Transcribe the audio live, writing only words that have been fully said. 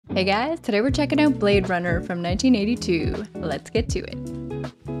Hey guys, today we're checking out Blade Runner from 1982. Let's get to it.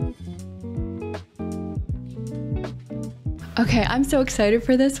 Okay, I'm so excited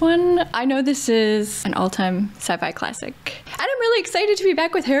for this one. I know this is an all-time sci-fi classic. And I'm really excited to be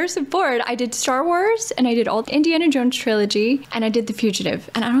back with Harrison Ford. I did Star Wars, and I did all the Indiana Jones trilogy, and I did The Fugitive.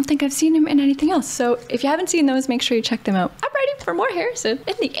 And I don't think I've seen him in anything else. So if you haven't seen those, make sure you check them out. I'm ready for more Harrison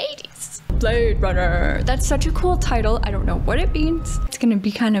in the 80s. Blade Runner. That's such a cool title. I don't know what it means. It's gonna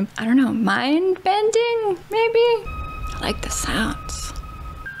be kind of, I don't know, mind-bending, maybe? I like the sounds.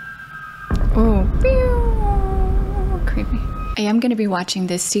 Oh, creepy. I am gonna be watching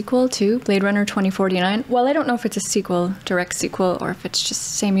this sequel to Blade Runner 2049. Well, I don't know if it's a sequel, direct sequel, or if it's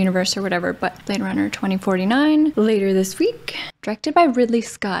just same universe or whatever, but Blade Runner 2049 later this week. Directed by Ridley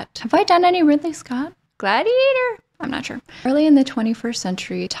Scott. Have I done any Ridley Scott? Gladiator? I'm not sure. Early in the 21st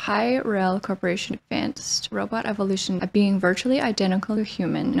century, Tyrell Corporation advanced robot evolution, a being virtually identical to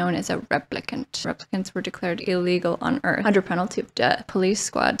human, known as a replicant. Replicants were declared illegal on Earth under penalty of death. Police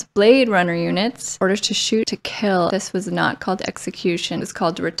squads, Blade Runner units, orders to shoot to kill. This was not called execution. It was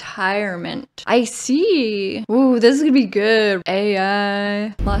called retirement. I see. Ooh, this is gonna be good.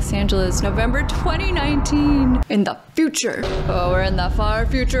 AI. Los Angeles, November 2019. In the future. Oh, we're in the far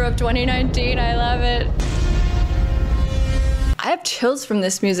future of 2019. I love it. I have chills from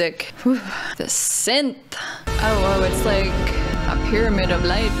this music. Whew. The synth. Oh, it's like a pyramid of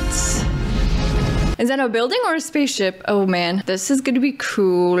lights. Is that a building or a spaceship? Oh man, this is gonna be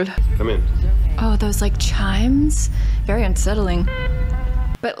cool. Come in. Oh, those like chimes? Very unsettling.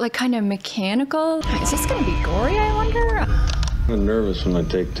 But like kind of mechanical. Is this gonna be gory, I wonder? I'm nervous when I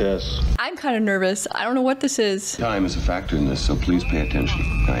take tests. I'm kind of nervous. I don't know what this is. Time is a factor in this, so please pay attention.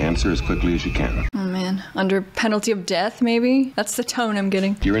 Now answer as quickly as you can. Oh man, under penalty of death, maybe? That's the tone I'm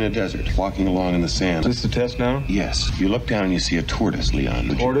getting. You're in a desert, walking along in the sand. Is this the test now? Yes. You look down and you see a tortoise,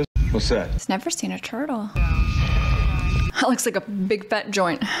 Leon. Tortoise? What's that? I've never seen a turtle. That looks like a big fat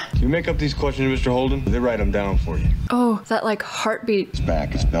joint. You make up these questions, Mr. Holden? They write them down for you. Oh, that like heartbeat. Its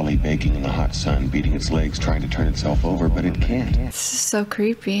back, its belly baking in the hot sun, beating its legs, trying to turn itself over, but it can't. This is so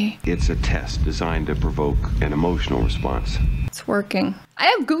creepy. It's a test designed to provoke an emotional response. It's working. I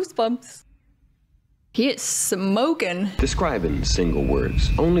have goosebumps. He is smoking. Describe in single words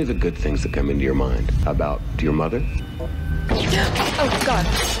only the good things that come into your mind. About your mother? Oh God.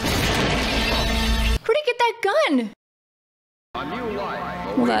 Where'd he get that gun?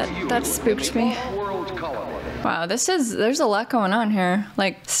 Well, that spooked me. Wow, there's a lot going on here.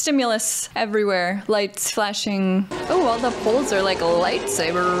 Like, stimulus everywhere. Lights flashing. Oh, all the poles are like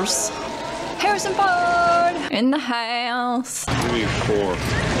lightsabers. Harrison Ford in the house. Give me 4.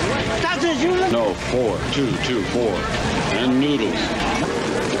 No, 4. 2, 4. And noodles.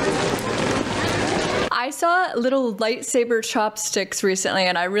 I saw little lightsaber chopsticks recently,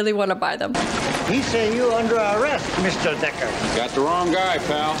 and I really want to buy them. He say you under arrest, Mr. Decker. Got the wrong guy,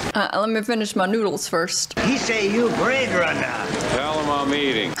 pal. Let me finish my noodles first. He say you Blade Runner. Tell him I'm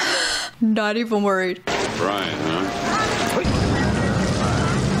eating. Not even worried. Brian, huh?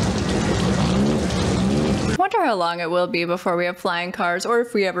 I wonder how long it will be before we have flying cars, or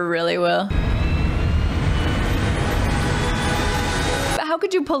if we ever really will. How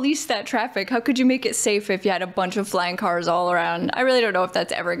could you police that traffic? How could you make it safe if you had a bunch of flying cars all around? I really don't know if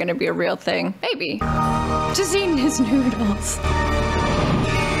that's ever gonna be a real thing. Maybe. Just eating his noodles.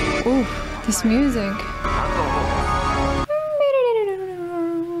 Ooh, this music.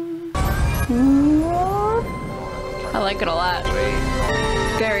 I like it a lot.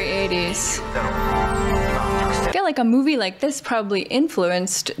 Very 80s. I feel like a movie like this probably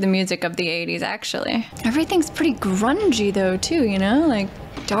influenced the music of the 80s, actually. Everything's pretty grungy though, too, you know? Like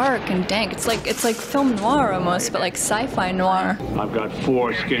dark and dank. It's like film noir almost, but like sci-fi noir. I've got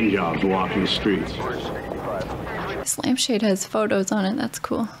 4 skin jobs walking the streets. This lampshade has photos on it. That's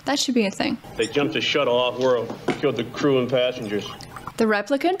cool. That should be a thing. They jumped the shuttle off-world, killed the crew and passengers. The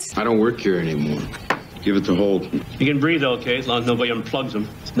replicants? I don't work here anymore. Give it to Holden. You can breathe okay, as long as nobody unplugs them.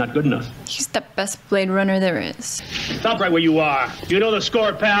 It's not good enough. He's the best Blade Runner there is. Stop right where you are. You know the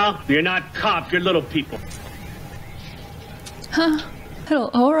score, pal? You're not cops, you're little people. Huh. Little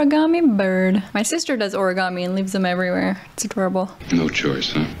origami bird. My sister does origami and leaves them everywhere. It's adorable. No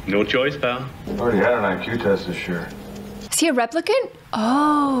choice, huh? No choice, pal. Already had an IQ test this year. Is he a replicant?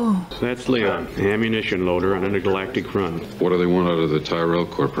 Oh. So that's Leon, ammunition loader on an intergalactic run. What do they want out of the Tyrell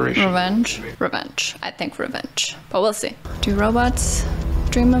Corporation? Revenge? Revenge. I think revenge. But we'll see. Do robots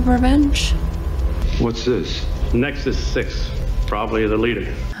dream of revenge? What's this? Nexus 6, probably the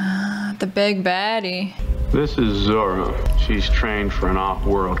leader. The big baddie. This is Zora. She's trained for an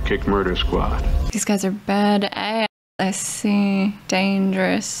off-world kick murder squad. These guys are badass. I see.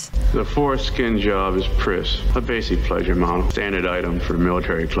 Dangerous. The foreskin job is Pris, a basic pleasure model. Standard item for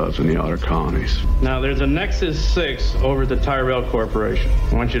military clubs in the outer colonies. Now, there's a Nexus 6 over at the Tyrell Corporation.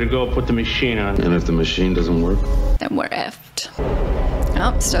 I want you to go put the machine on. And if the machine doesn't work? Then we're effed.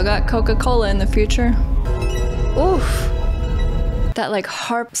 Oh, still got Coca-Cola in the future. Oof. That like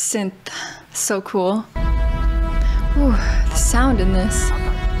harp synth. So cool. Ooh, the sound in this.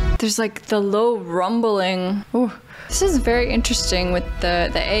 There's like the low rumbling. Ooh. This is very interesting with the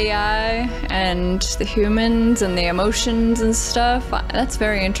AI and the humans and the emotions and stuff. That's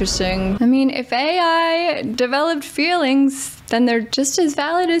very interesting. I mean, if AI developed feelings, then they're just as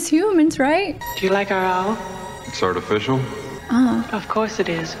valid as humans, right? Do you like our owl? It's artificial? Oh. Of course it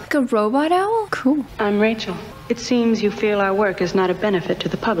is. Like a robot owl? Cool. I'm Rachel. It seems you feel our work is not a benefit to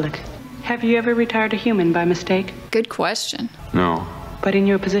the public. Have you ever retired a human by mistake? Good question. No. But in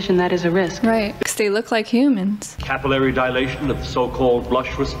your position, that is a risk. Right, because they look like humans. Capillary dilation of the so-called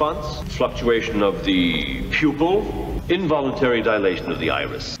blush response, fluctuation of the pupil, involuntary dilation of the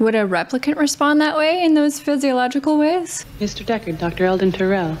iris. Would a replicant respond that way in those physiological ways? Mr. Deckard, Dr. Eldon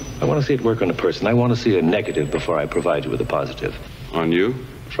Tyrell. I want to see it work on a person. I want to see a negative before I provide you with a positive. On you?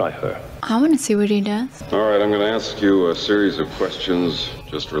 Try her. I want to see what he does. All right, I'm going to ask you a series of questions.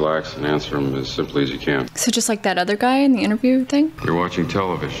 Just relax and answer them as simply as you can. So just like that other guy in the interview thing? You're watching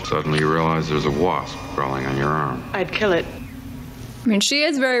television. Suddenly you realize there's a wasp crawling on your arm. I'd kill it. I mean, she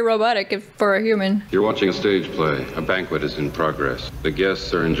is very robotic for a human. You're watching a stage play. A banquet is in progress. The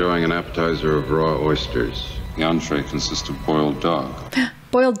guests are enjoying an appetizer of raw oysters. The entree consists of boiled dog.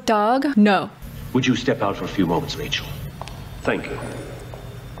 Boiled dog? No. Would you step out for a few moments, Rachel? Thank you.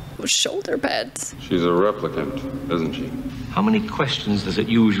 Shoulder pads. She's a replicant, isn't she? How many questions does it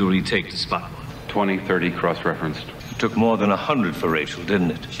usually take to spot one? 20, 30 cross-referenced. It took more than 100 for Rachel,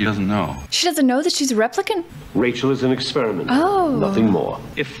 didn't it? She doesn't know. She doesn't know that she's a replicant? Rachel is an experiment. Oh. Nothing more.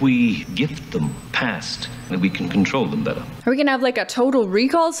 If we gift them past, then we can control them better. Are we gonna have like a total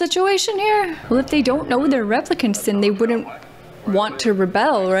recall situation here? Well, if they don't know they're replicants, then they wouldn't want to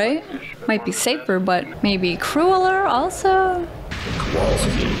rebel, right? Might be safer, but maybe crueler also?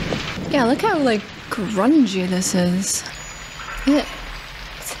 Yeah, look how like grungy this is. Ew.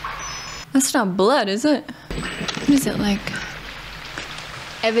 That's not blood, is it? What is it, like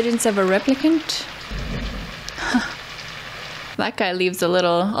evidence of a replicant? Huh. That guy leaves a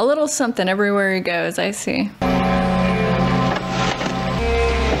little something everywhere he goes, I see.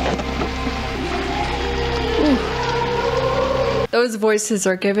 Ooh. Those voices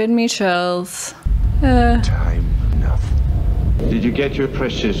are giving me chills. Time enough. Did you get your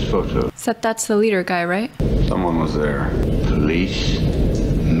precious photo? Except that's the leader guy, right? Someone was there. Police?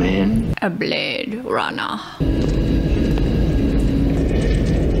 Men? A Blade Runner.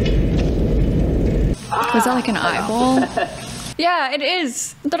 Was that like an eyeball? Yeah, it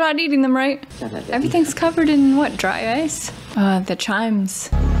is. They're not eating them, right? Everything's covered in what, dry ice? The chimes.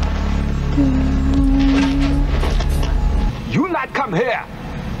 You not come here!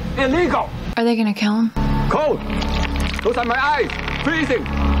 Illegal! Are they gonna kill him? Cold! Those are my eyes! Freezing!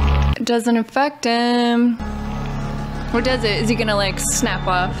 It doesn't affect him. Or does it? Is he gonna like snap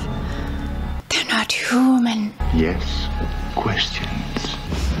off? They're not human. Yes. Questions.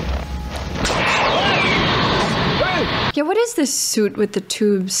 Yeah, what is this suit with the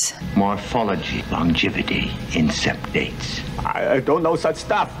tubes? Morphology, longevity, incept dates. I don't know such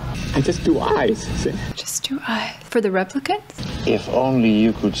stuff. I just do eyes. Just do I. For the replicants? If only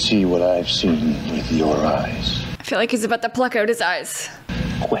you could see what I've seen with your eyes. I feel like he's about to pluck out his eyes.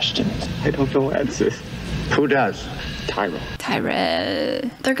 Questions. I don't know answers. Who does? Tyrell. Tyrell.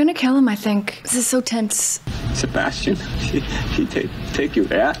 They're gonna kill him, I think. This is so tense. Sebastian, he take you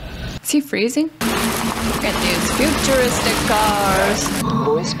there? Is he freezing? Look at these futuristic cars.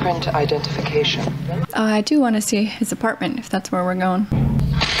 Voice print identification. Oh, I do want to see his apartment, if that's where we're going.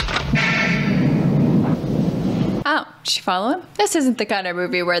 Oh, did she follow him? This isn't the kind of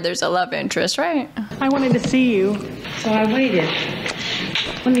movie where there's a love interest, right? I wanted to see you, so I waited.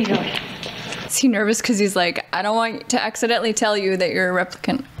 Let me help. Is he nervous because he's like, I don't want to accidentally tell you that you're a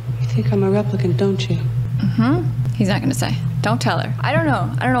replicant? You think I'm a replicant, don't you? Mm-hmm. He's not gonna say. Don't tell her. I don't know.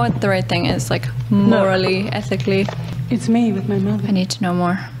 I don't know what the right thing is, like morally, ethically. It's me with my mother. I need to know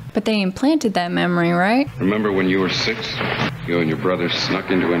more. But they implanted that memory, right? Remember when you were 6? You and your brother snuck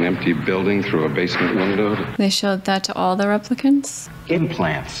into an empty building through a basement window? They showed that to all the replicants?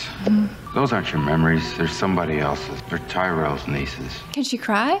 Implants. Those aren't your memories. They're somebody else's. They're Tyrell's nieces. Can she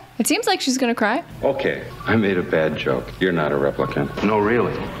cry? It seems like she's gonna cry. Okay, I made a bad joke. You're not a replicant. No,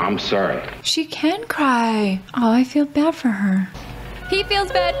 really. I'm sorry. She can cry. Oh, I feel bad for her. He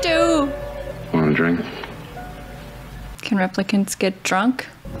feels bad too. Want a drink? Can replicants get drunk?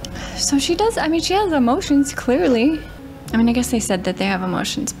 So she does, I mean, she has emotions, clearly. I mean, I guess they said that they have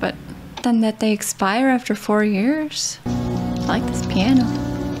emotions, but then that they expire after 4 years? I like this piano.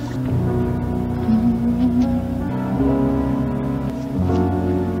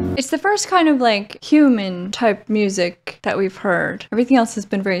 It's the first kind of like human type music that we've heard. Everything else has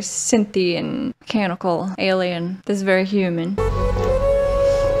been very synthy and mechanical, alien. This is very human.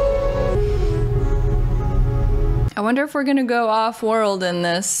 I wonder if we're gonna go off-world in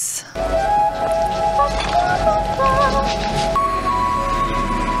this.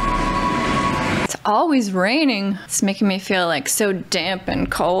 It's always raining. It's making me feel like so damp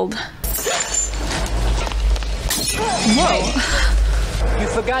and cold. Whoa. You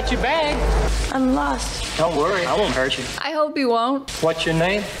forgot your bag. I'm lost. Don't worry, I won't hurt you. I hope he won't. What's your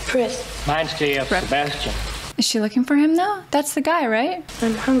name? Pris. Mine's JF Sebastian. Is she looking for him though? That's the guy, right?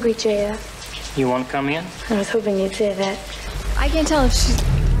 I'm hungry, JF. You want to come in? I was hoping you'd say that. I can't tell if she's...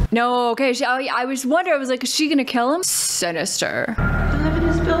 No, okay, I was wondering, I was like, is she gonna kill him? Sinister. You live in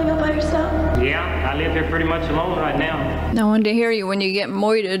this building all by yourself? Yeah, I live here pretty much alone right now. No one to hear you when you get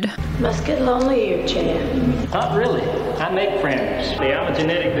moited. Must get lonely here, JF. Not really. I make friends. Hey, I'm a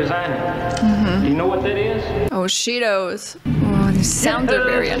genetic designer. Do you know what that is? Oh, Cheetos. Oh, these sounds are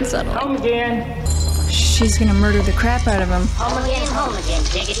very unsettling. Home again. She's gonna murder the crap out of him. Home again,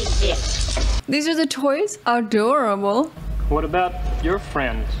 diggity dip. These are the toys? Adorable. What about your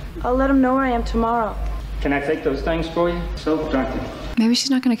friends? I'll let him know where I am tomorrow. Can I take those things for you? So productive. Maybe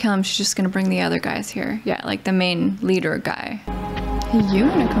she's not gonna kill him, she's just gonna bring the other guys here. Yeah, like the main leader guy.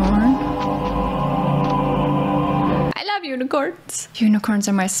 Unicorn. I love unicorns. Unicorns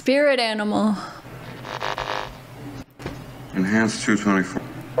are my spirit animal. Enhanced 224.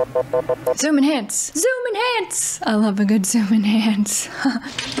 Zoom enhance. Zoom enhance. I love a good zoom enhance.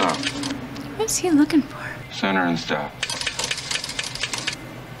 Stop. What's he looking for? Center and stop.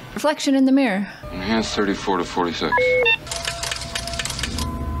 Reflection in the mirror. Enhanced 34 to 46.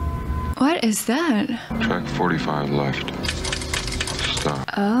 What is that? Track 45 left. Stop.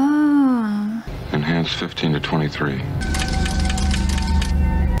 Oh. Enhanced 15 to 23.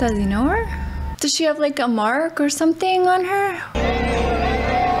 Does he know her? Does she have like a mark or something on her?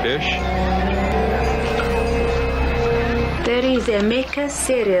 Fish? There is a maker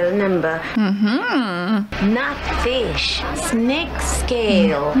serial number. Not fish. Snake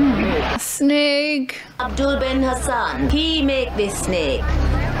scale. Snake. Abdul Ben Hassan. He make this snake.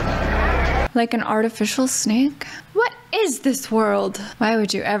 Like an artificial snake? What is this world? Why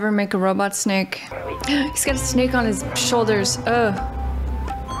would you ever make a robot snake? He's got a snake on his shoulders. Ugh.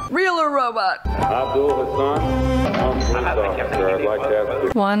 Real or robot? Abdul Hassan, I'm police officer. I'd like to ask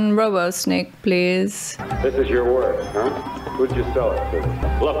you. One robo snake, please. This is your work, huh? Who'd you sell it to?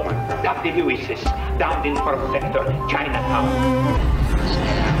 Look, man, Dr. Hewitt down in first sector, Chinatown.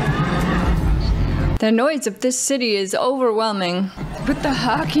 The noise of this city is overwhelming. With the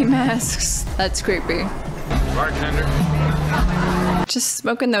hockey masks. That's creepy. Bartender. Just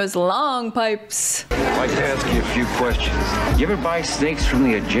smoking those long pipes. I'd like to ask you a few questions. You ever buy snakes from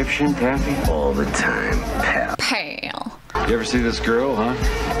the Egyptian, Taffy? All the time, pal. Pale. You ever see this girl, huh?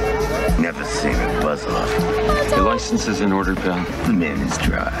 Never seen a buzz off. Your license is in order, pal. The man is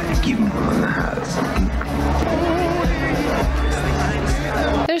dry. Keep him on the house.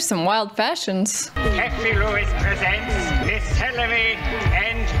 There's some wild fashions. Kathy Lewis presents Miss Hillary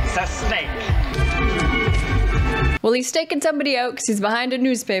and the Snake. Well, he's staking somebody out because he's behind a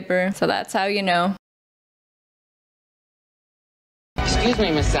newspaper, so that's how you know. Excuse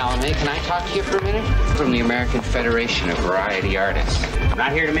me, Miss Salome, can I talk to you for a minute? From the American Federation of Variety Artists. I'm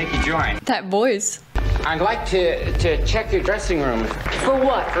not here to make you join. That voice. I'd like to check your dressing room. For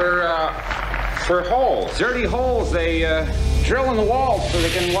what? For holes, dirty holes. They drill in the walls so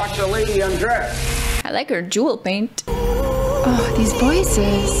they can watch a lady undress. I like her jewel paint. Oh, these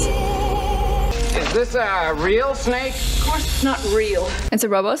voices. Is this a real snake? Of course it's not real. It's a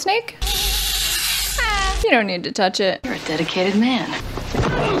robo snake? You don't need to touch it. You're a dedicated man.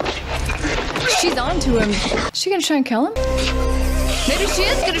 She's on to him. Is she gonna try and kill him? Maybe she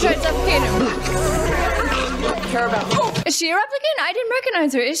is gonna try and suffocate him. Care about me. Is she a replicant? I didn't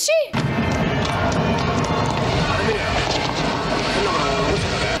recognize her. Is she?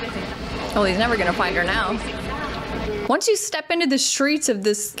 Well, he's never gonna find her now. Once you step into the streets of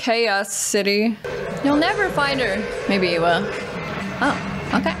this chaos city, you'll never find her. Maybe you will. Oh,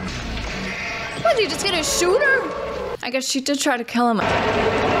 okay. Was he just gonna shoot her? I guess she did try to kill him. Got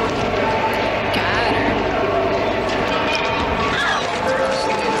her.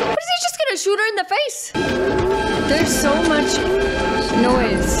 What is he just gonna shoot her in the face? There's so much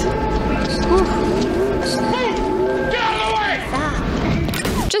noise. Whew.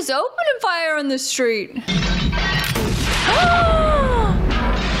 just opening fire on the street.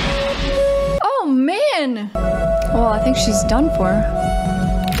 Oh man. Well, I think she's done for.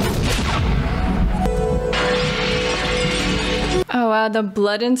 Oh wow, the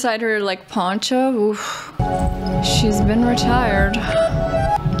blood inside her like poncho. Oof. She's been retired.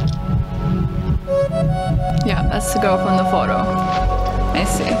 Yeah, that's the girl from the photo. I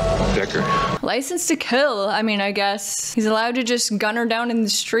see. Decker. License to kill. I mean, I guess. He's allowed to just gun her down in the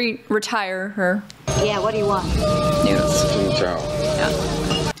street, retire her. Yeah, what do you want? Noodles. Ciao. Yeah.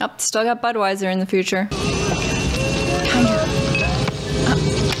 Oh, still got Budweiser in the future. Kinda.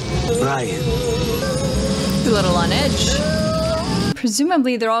 Ryan. A little on edge.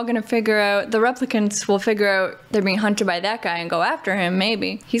 Presumably they're all gonna figure out, the replicants will figure out they're being hunted by that guy and go after him,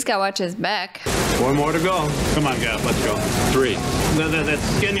 maybe. He's gotta watch his back. 4 more to go. Come on, guys, let's go. 3. That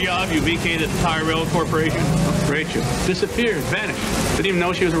skin job you vacated at the Tyrell Corporation? Rachel disappeared, vanished. Didn't even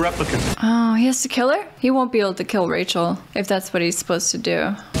know she was a replicant. Oh, he has to kill her? He won't be able to kill Rachel if that's what he's supposed to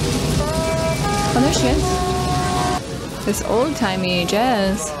do. Oh, there she is. This old-timey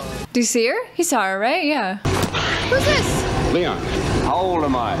jazz. Do you see her? He saw her, right? Yeah. Who's this? Leon, how old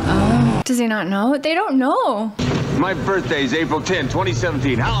am I? Oh, does he not know? They don't know. My birthday's April 10,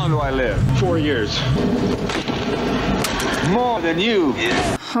 2017. How long do I live? 4 years. More than you.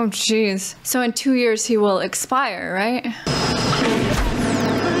 Oh, jeez. So in 2 years he will expire, right?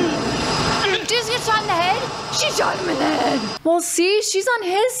 Just gets shot in the head? She shot him in the head. Well, see? She's on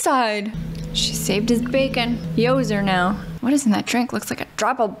his side. She saved his bacon. He owes her now. What is in that drink? Looks like a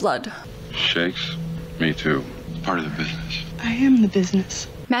drop of blood. Shakes? Me too. Part of the business. I am the business.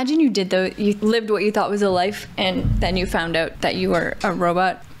 Imagine you did though. You lived what you thought was a life and then you found out that you were a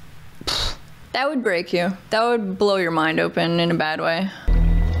robot. That would break you. That would blow your mind open in a bad way.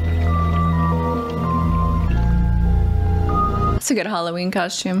 That's a good Halloween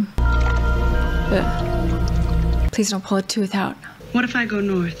costume. Ugh. Please don't pull a tooth out. What if I go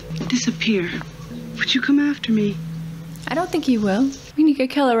north? Disappear? Would you come after me? I don't think he will. I mean, he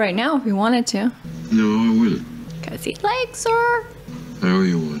could kill her right now if he wanted to. No, I wouldn't. Because he likes her. I owe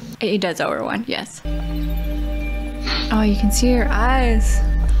you one. He does owe her one, yes. Oh, you can see her eyes.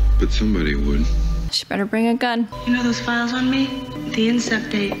 But somebody would. She better bring a gun. You know those files on me? The incept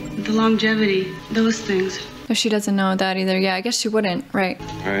date, the longevity, those things. If she doesn't know that either, yeah, I guess she wouldn't, right?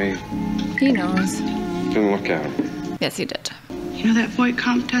 He knows. Didn't look at him. Yes, he did. You know that Voight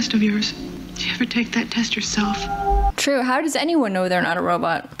comp test of yours? Did you ever take that test yourself? True, how does anyone know they're not a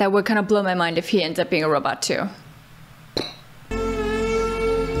robot? That would kind of blow my mind if he ends up being a robot too.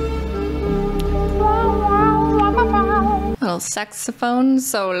 Little saxophone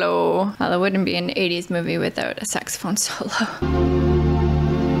solo. Well, it wouldn't be an 80s movie without a saxophone solo.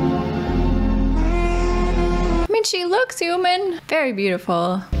 I mean, she looks human. Very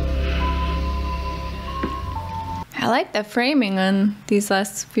beautiful. I like the framing on these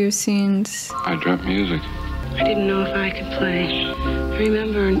last few scenes. I dropped music. I didn't know if I could play. I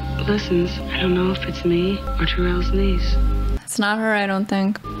remember lessons. I don't know if it's me or Terrell's niece. It's not her, I don't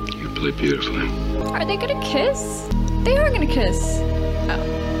think. You play beautifully. Are they gonna kiss? They are gonna kiss. Oh.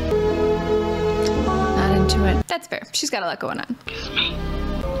 Not into it. That's fair. She's got a lot going on. Kiss me. I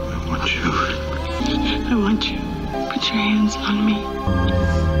want you. I want you. Put your hands on me.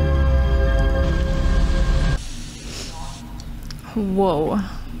 Whoa.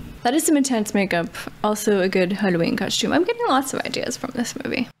 That is some intense makeup. Also a good Halloween costume. I'm getting lots of ideas from this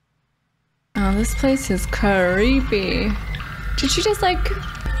movie. Oh, this place is creepy. Did she just like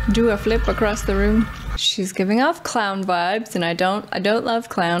do a flip across the room? She's giving off clown vibes, and I don't love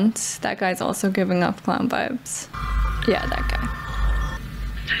clowns. That guy's also giving off clown vibes. Yeah, that guy.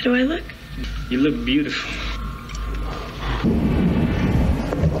 How do I look? You look beautiful.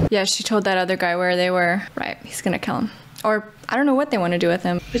 Yeah, she told that other guy where they were. Right, he's gonna kill him. Or, I don't know what they want to do with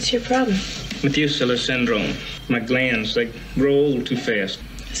him. What's your problem? Methuselah syndrome. My glands, like, grow old too fast.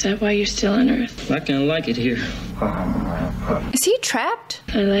 Is that why you're still on Earth? I kind of like it here. Is he trapped?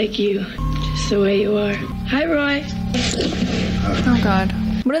 I like you, just the way you are. Hi, Roy. Oh, God.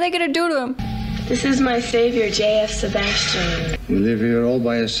 What are they gonna do to him? This is my savior, J.F. Sebastian. You live here all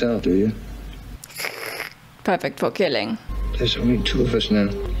by yourself, do you? Perfect for killing. There's only 2 of us now.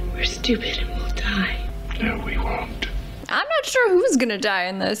 We're stupid and we'll die. No, we won't. I'm not sure who's gonna die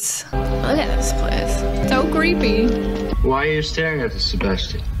in this. Look at this place. So creepy. Why are you staring at us,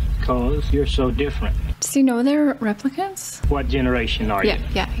 Sebastian? Because you're so different. Does he know they're replicants? What generation are you?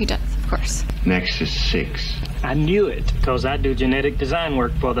 Yeah, he does, of course. Nexus 6. I knew it, because I do genetic design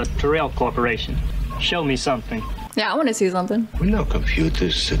work for the Tyrell Corporation. Show me something. Yeah, I want to see something. We're no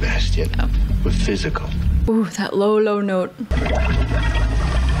computers, Sebastian. Oh. We're physical. Ooh, that low, low note.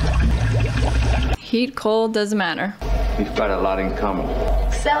 Heat, cold, doesn't matter. We've got a lot in common.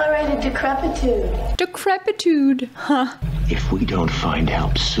 Accelerated decrepitude. Decrepitude. Huh. If we don't find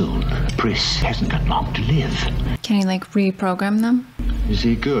help soon, Pris hasn't got long to live. Can he like reprogram them? Is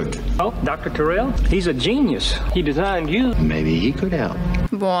he good? Oh, Dr. Terrell? He's a genius. He designed you. Maybe he could help.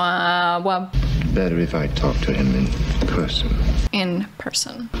 Wow. Better if I talk to him in person. In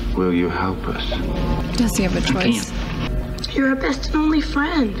person. Will you help us? Does he have a choice? You're our best and only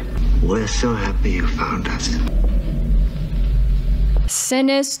friend. We're so happy you found us.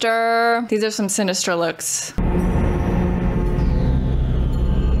 Sinister. These are some sinister looks.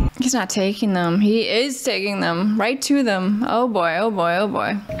 He's not taking them. He is taking them right to them. Oh boy, oh boy, oh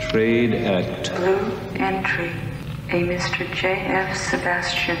boy. Trade at... Blue entry. A Mr. J.F.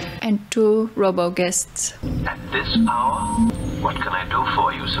 Sebastian. And 2 robo-guests. At this hour? What can I do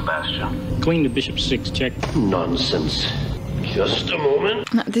for you, Sebastian? Clean the Bishop 6 check. Nonsense. Just a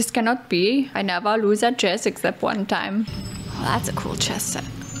moment. No, this cannot be. I never lose at chess except one time. Oh, that's a cool chess set.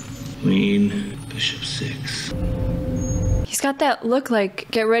 Queen, Bishop 6. He's got that look like,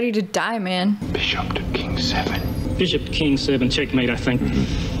 get ready to die, man. Bishop to King 7. Bishop to King 7, checkmate, I think.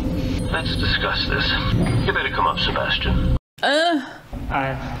 Let's discuss this. You better come up, Sebastian.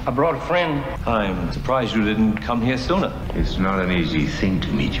 I brought a friend. I'm surprised you didn't come here sooner. It's not an easy thing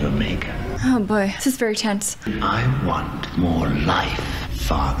to meet your maker. Oh boy, this is very tense. I want more life,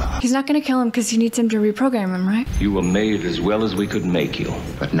 Father. He's not gonna kill him because he needs him to reprogram him, right? You were made as well as we could make you.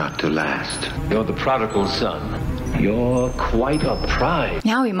 But not to last. You're the prodigal son. You're quite a pride.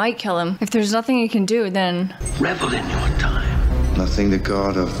 Now he might kill him. If there's nothing he can do, then... Revel in your time. Nothing the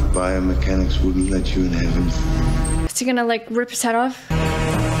god of biomechanics wouldn't let you in heaven. Is he gonna, like, rip his head off?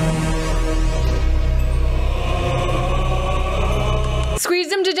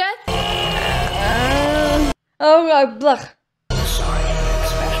 Squeeze him to death? Oh god, blech.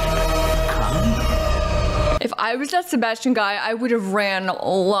 If I was that Sebastian guy, I would have ran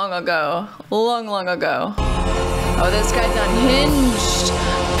long ago. Long ago. Oh, this guy's unhinged.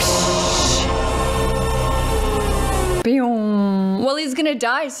 Well, he's gonna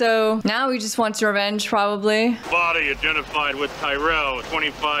die, so now he just wants revenge, probably. Body identified with Tyrell,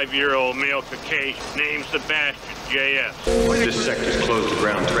 25-year-old male Caucasian, named Sebastian, J.F. This sector's closed to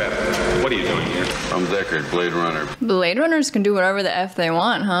ground traffic. What are you doing here? I'm Deckard, Blade Runner. Blade Runners can do whatever the F they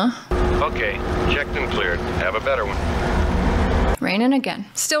want, huh? Okay, checked and cleared. Have a better one. Raining again.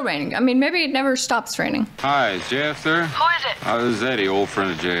 Still raining. I mean, maybe it never stops raining. Hi, is JF there? Who is it? This is Eddie, old friend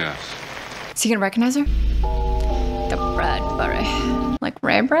of JF's. Is he gonna recognize her? The Bradbury. Like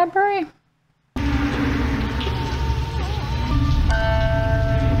Ray Bradbury?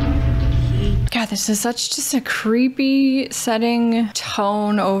 God, this is such just a creepy setting,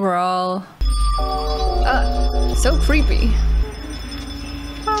 tone overall. So creepy.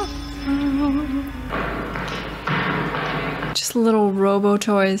 Just little robo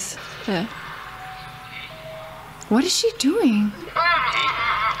toys. What is she doing?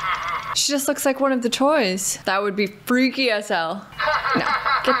 She just looks like one of the toys. That would be freaky as hell. No,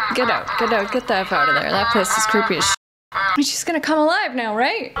 get out, get the F out of there. That place is creepy as shit. She's gonna come alive now,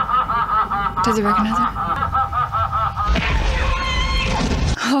 right? Does he recognize her?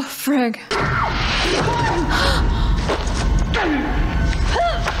 Oh, frig.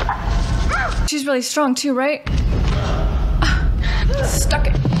 She's really strong too, right? Stuck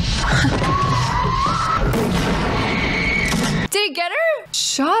it. Did he get her?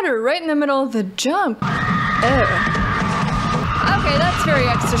 Shot her right in the middle of the jump. Ew. Okay, that's very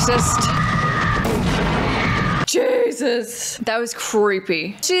Exorcist. Jesus. That was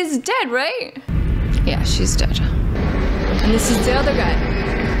creepy. She's dead, right? Yeah, she's dead. And this is the other guy.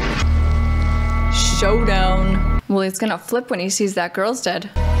 Showdown. Well, he's gonna flip when he sees that girl's dead.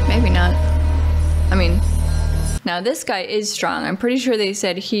 Maybe not. I mean, now this guy is strong. I'm pretty sure they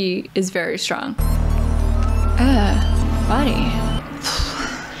said he is very strong. Buddy.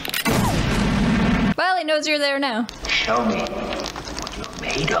 Well, he knows you're there now. Show me what you're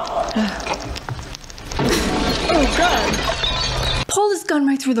made of. Oh god. Pull this gun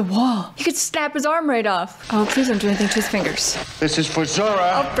right through the wall. He could snap his arm right off. Oh, please don't do anything to his fingers. This is for Zora.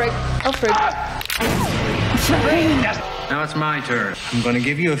 Oh, frig. Oh, frig. Now it's my turn. I'm gonna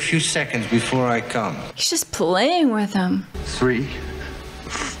give you a few seconds before I come. He's just playing with him. 3,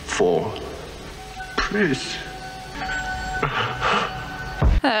 4. Pris.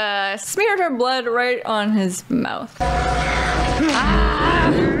 Smeared her blood right on his mouth.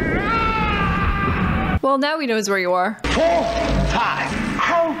 Well, now he knows where you are. 4, 5.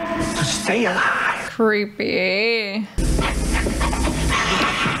 How to stay alive. Creepy.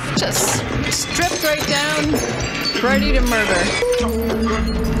 Just stripped right down, ready to murder.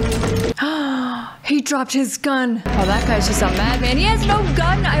 He dropped his gun. Oh, that guy's just a madman. He has no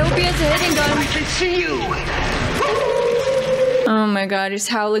gun. I hope he has a hitting gun. I can see you. Oh my god, he's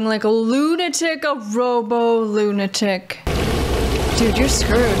howling like a lunatic, a robo-lunatic. Dude, you're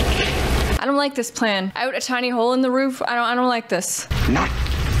screwed. I don't like this plan. Out a tiny hole in the roof. I don't like this. Not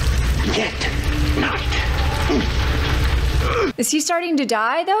yet. Not. Is he starting to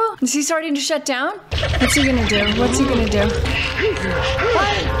die though? Is he starting to shut down? What's he gonna do? What's he gonna do?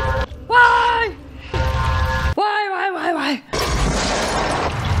 Why? Why? Why?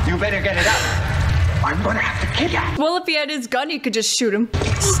 You better get it up. I'm gonna have to kill you. Well, if he had his gun, he could just shoot him.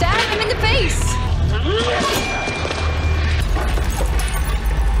 Stab him in the face.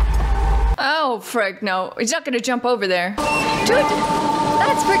 Oh, frick, no. He's not gonna jump over there. Dude,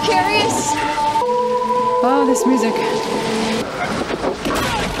 that's precarious. Oh, this music.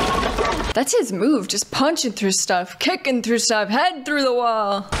 That's his move, just punching through stuff, kicking through stuff, head through the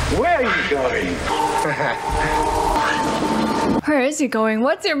wall. Where are you going? Where is he going?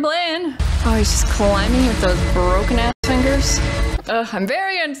 What's your plan? Oh, he's just climbing with those broken ass fingers. Ugh, I'm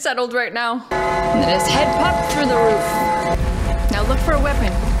very unsettled right now. And then his head popped through the roof. Now look for a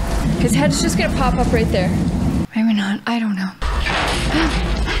weapon. His head's just gonna pop up right there. Maybe not, I don't know.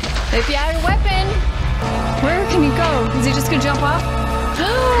 If you had a weapon, where can he go? Is he just gonna jump off?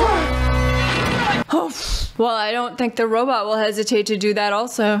 Oh, well, I don't think the robot will hesitate to do that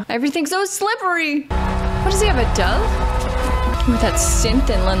also. Everything's so slippery. What does he have, a dove? With that synth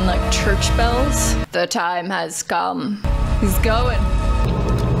and like church bells? The time has come. He's going.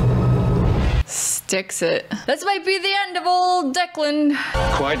 Sticks it. This might be the end of old Declan.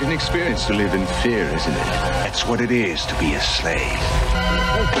 Quite an experience to live in fear, isn't it? That's what it is to be a slave.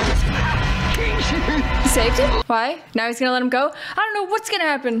 He saved him? Why? Now he's gonna let him go? I don't know what's gonna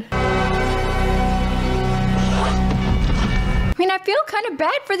happen. I mean, I feel kind of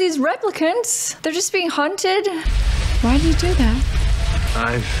bad for these replicants. They're just being hunted. Why did you do that?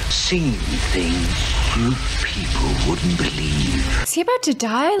 I've seen things you people wouldn't believe. Is he about to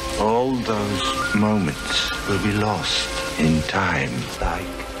die? All those moments will be lost in time, like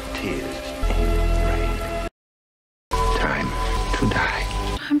tears in rain. Time to die.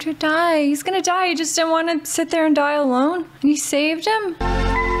 Time to die. He's gonna die. He just didn't want to sit there and die alone. And you saved him?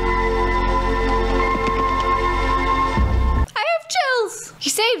 I have chills. He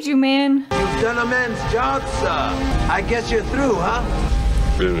saved you, man. You've done a man's job, sir. I guess you're through, huh?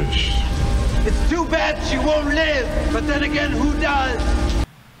 Finished. It's too bad she won't live, but then again, who does?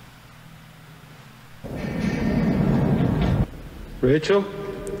 Rachel?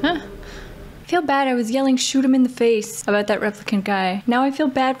 Huh? I feel bad. I was yelling shoot him in the face about that replicant guy. Now I feel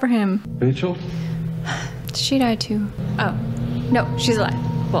bad for him. Rachel? Did she die too? Oh. No, she's alive.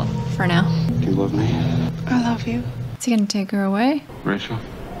 Well, for now. Do you love me? I love you. Is he gonna take her away? Rachel?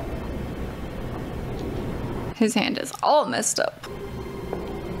 His hand is all messed up.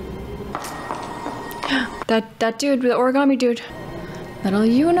 That dude, the origami dude. Little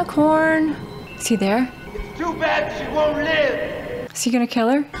unicorn. Is he there? It's too bad she won't live. Is he gonna kill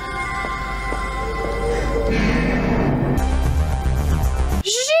her?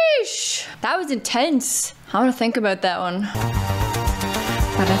 Sheesh! That was intense. I wanna think about that one.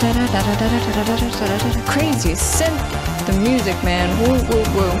 Crazy synth. The music, man. Woo, woo,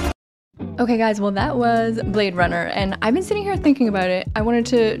 woo. Okay guys, well that was Blade Runner, and I've been sitting here thinking about it. I wanted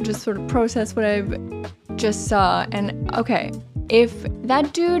to just sort of process what I've just saw, and okay, if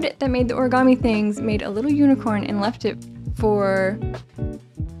that dude that made the origami things made a little unicorn and left it for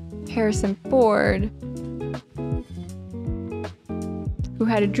Harrison Ford, who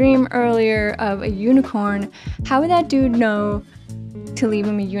had a dream earlier of a unicorn, how would that dude know to leave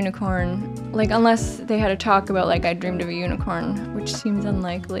him a unicorn? Like, unless they had a talk about, like, I dreamed of a unicorn, which seems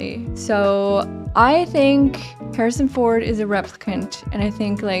unlikely. So I think Harrison Ford is a replicant, and I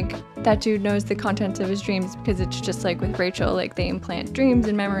think, like, that dude knows the contents of his dreams because it's just like with Rachel, like, they implant dreams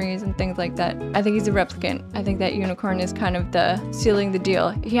and memories and things like that. I think he's a replicant. I think that unicorn is kind of the sealing the deal.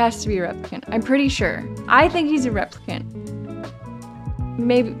 He has to be a replicant. I'm pretty sure. I think he's a replicant.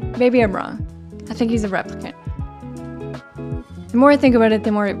 Maybe I'm wrong. I think he's a replicant. The more I think about it,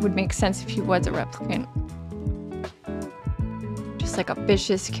 the more it would make sense if he was a replicant. Just like a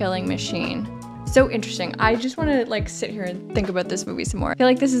vicious killing machine. So interesting. I just want to like sit here and think about this movie some more. I feel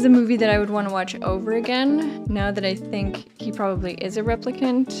like this is a movie that I would want to watch over again. Now that I think he probably is a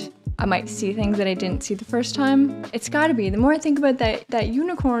replicant, I might see things that I didn't see the first time. It's gotta be. The more I think about that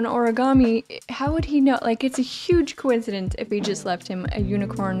unicorn origami, how would he know? Like, it's a huge coincidence if we just left him a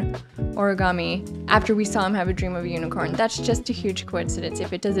unicorn origami after we saw him have a dream of a unicorn. That's just a huge coincidence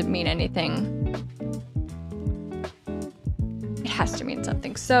if it doesn't mean anything. It has to mean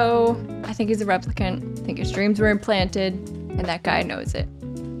something. So I think he's a replicant. I think his dreams were implanted, and that guy knows it.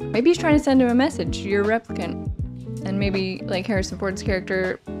 Maybe he's trying to send him a message, you're a replicant. And maybe like Harrison Ford's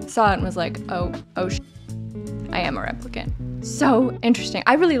character saw it and was like, oh shit, I am a replicant. So interesting.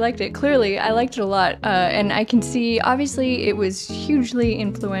 I really liked it. Clearly, I liked it a lot. And I can see, obviously, it was hugely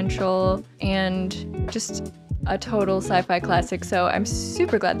influential and just a total sci-fi classic. So I'm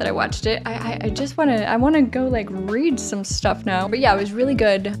super glad that I watched it. I just I want to go like read some stuff now. But yeah, it was really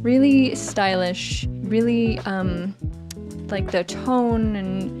good, really stylish, really like the tone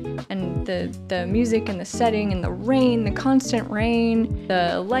and the music and the setting and the rain, the constant rain,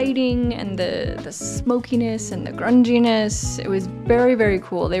 the lighting and the smokiness and the grunginess. It was very, very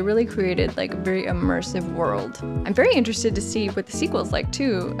cool. They really created like a very immersive world. I'm very interested to see what the sequel's like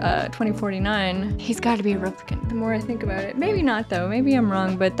too. 2049. He's got to be a replicant the more I think about it. Maybe not though, maybe I'm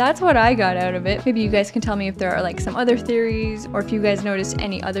wrong, but that's what I got out of it. Maybe you guys can tell me if there are like some other theories, or if you guys noticed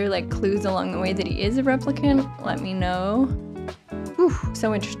any other like clues along the way that he is a replicant. Let me know. Whew,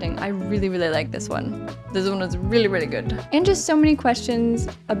 so interesting. I really, really like this one. This one was really, really good. And just so many questions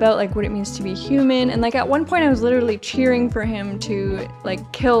about like what it means to be human. And like at one point I was literally cheering for him to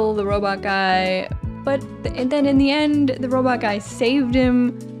like kill the robot guy. But and then in the end, the robot guy saved him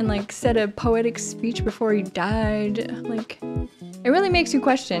and like said a poetic speech before he died. Like, it really makes you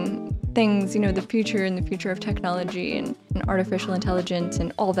question things, you know, the future and the future of technology and artificial intelligence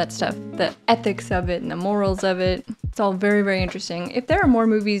and all that stuff, the ethics of it and the morals of it. It's all very, very interesting. If there are more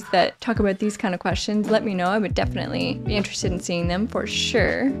movies that talk about these kind of questions, let me know. I would definitely be interested in seeing them for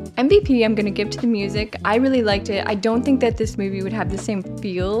sure. MVP I'm gonna give to the music. I really liked it. I don't think that this movie would have the same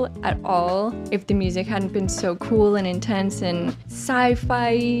feel at all if the music hadn't been so cool and intense and sci-fi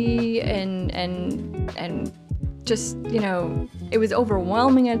and just, you know, it was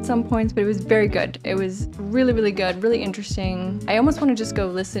overwhelming at some points, but it was very good. It was really, really good, really interesting. I almost want to just go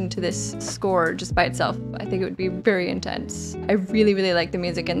listen to this score just by itself. I think it would be very intense. I really, really like the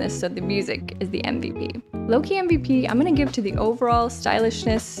music in this, so the music is the MVP. Low-key MVP, I'm gonna give to the overall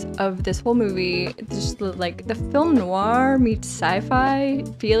stylishness of this whole movie. Just like the film noir meets sci-fi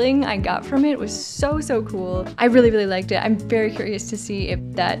feeling I got from it was so, so cool. I really, really liked it. I'm very curious to see if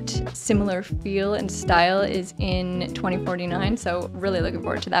that similar feel and style is in 2049, so really looking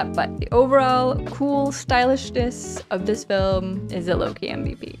forward to that. But the overall cool stylishness of this film is a low-key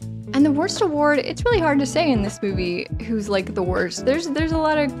MVP. And the worst award, it's really hard to say in this movie who's like the worst. There's a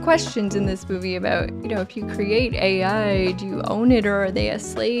lot of questions in this movie about, you know, if you create AI, do you own it, or are they a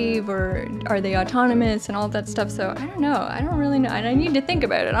slave, or are they autonomous and all that stuff. So I don't know. I don't really know. And I need to think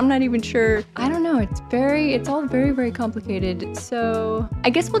about it. I'm not even sure. I don't know. It's all very, very complicated. So I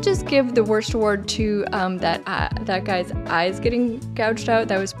guess we'll just give the worst award to that guy's eyes getting gouged out.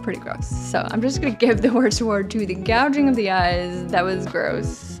 That was pretty gross. So I'm just gonna give the worst award to the gouging of the eyes. That was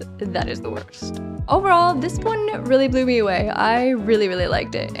gross. That is the worst. Overall, this one really blew me away. I really, really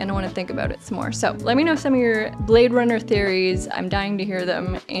liked it, and I want to think about it some more. So let me know some of your Blade Runner theories. I'm dying to hear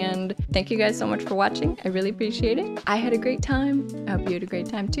them, and thank you guys so much for watching. I really appreciate it. I had a great time. I hope you had a great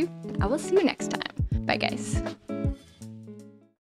time too. I will see you next time. Bye, guys.